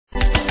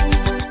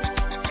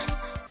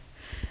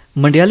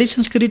मंडियाली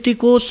संस्कृति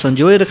को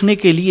संजोए रखने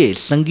के लिए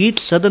संगीत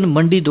सदन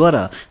मंडी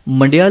द्वारा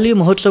मंडियाली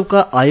महोत्सव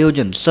का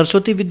आयोजन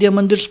सरस्वती विद्या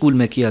मंदिर स्कूल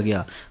में किया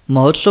गया।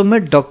 महोत्सव में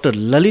डॉक्टर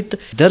ललित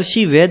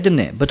दर्शी वैद्य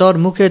ने बतौर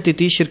मुख्य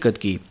अतिथि शिरकत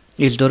की।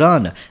 इस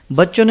दौरान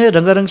बच्चों ने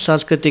रंगारंग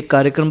सांस्कृतिक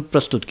कार्यक्रम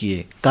प्रस्तुत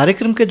किए।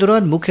 कार्यक्रम के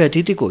दौरान मुख्य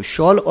अतिथि को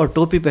शॉल और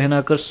टोपी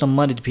पहनाकर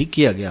सम्मानित भी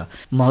किया गया।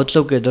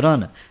 महोत्सव के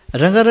दौरान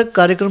रंगारंग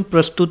कार्यक्रम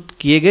प्रस्तुत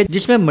किए गए,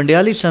 जिसमें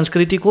मंडियाली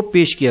संस्कृति को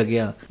पेश किया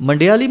गया।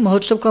 मंडियाली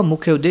महोत्सव का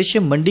मुख्य उद्देश्य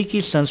मंडी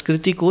की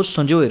संस्कृति को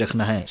संजोए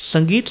रखना है।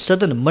 संगीत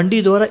सदन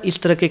मंडी द्वारा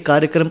इस तरह के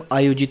कार्यक्रम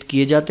आयोजित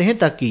किए जाते हैं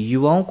ताकि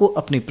युवाओं को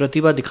अपनी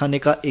प्रतिभा दिखाने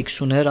का एक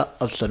सुनहरा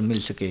अवसर मिल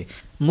सके।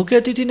 मुख्य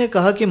अतिथि ने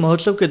कहा कि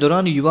महोत्सव के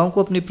दौरान युवाओं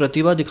को अपनी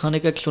प्रतिभा दिखाने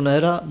का एक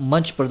सुनहरा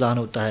मंच प्रदान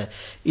होता है।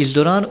 इस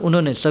दौरान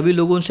उन्होंने सभी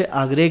लोगों से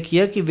आग्रह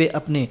किया कि वे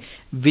अपने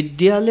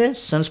विद्यालय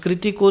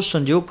संस्कृति को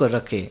संजो कर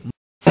रखें।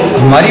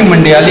 हमारी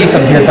मंडियाली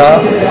सभ्यता,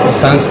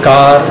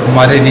 संस्कार,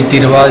 हमारे रीति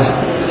रिवाज,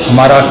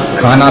 हमारा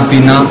खाना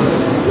पीना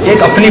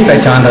एक अपनी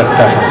पहचान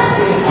रखता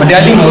है।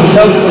 मंडियाली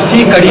महोत्सव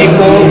उसी कड़ी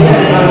को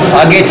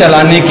आगे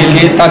चलाने के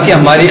लिए, ताकि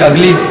हमारी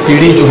अगली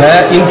पीढ़ी जो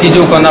है इन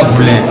चीज़ों को ना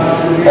भूलें,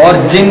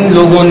 और जिन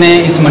लोगों ने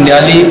इस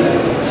मंडियाली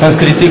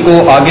संस्कृति को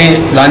आगे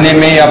लाने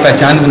में या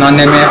पहचान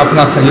बनाने में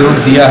अपना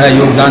सहयोग दिया है,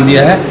 योगदान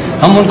दिया है,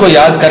 हम उनको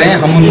याद करें,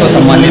 हम उनको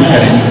सम्मानित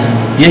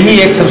करें। यही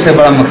एक सबसे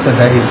बड़ा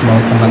मकसद है इस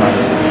महोत्सव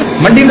मनाने।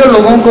 मंडी के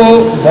लोगों को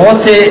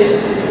बहुत से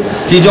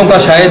चीज़ों का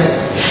शायद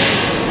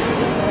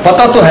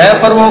पता तो है,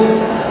 पर वो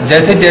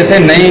जैसे जैसे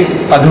नई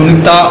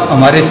आधुनिकता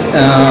हमारे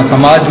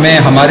समाज में,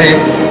 हमारे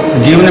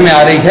जीवन में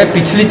आ रही है,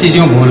 पिछली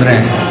चीज़ों भूल रहे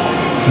हैं।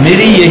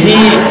 मेरी यही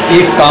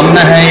एक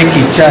कामना है, एक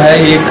इच्छा है,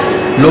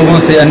 एक लोगों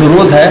से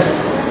अनुरोध है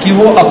कि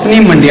वो अपनी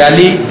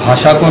मंडियाली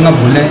भाषा को न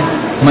भूलें,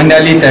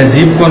 मंडियाली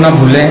तहजीब को न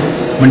भूलें,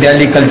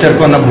 मंडियाली कल्चर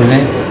को न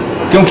भूलें,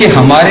 क्योंकि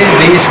हमारे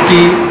देश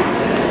की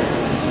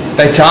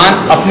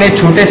पहचान अपने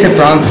छोटे से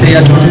प्रांत से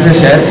या छोटे से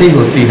शहर से ही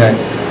होती है।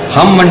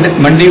 हम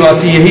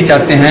मंडीवासी यही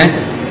चाहते हैं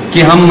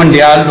कि हम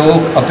मंडियाल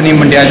लोग अपनी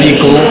मंडियाली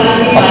को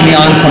अपनी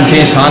आन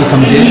समझें, शान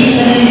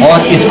समझें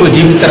और इसको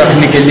जीवित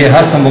रखने के लिए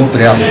हर संभव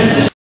प्रयास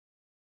करें।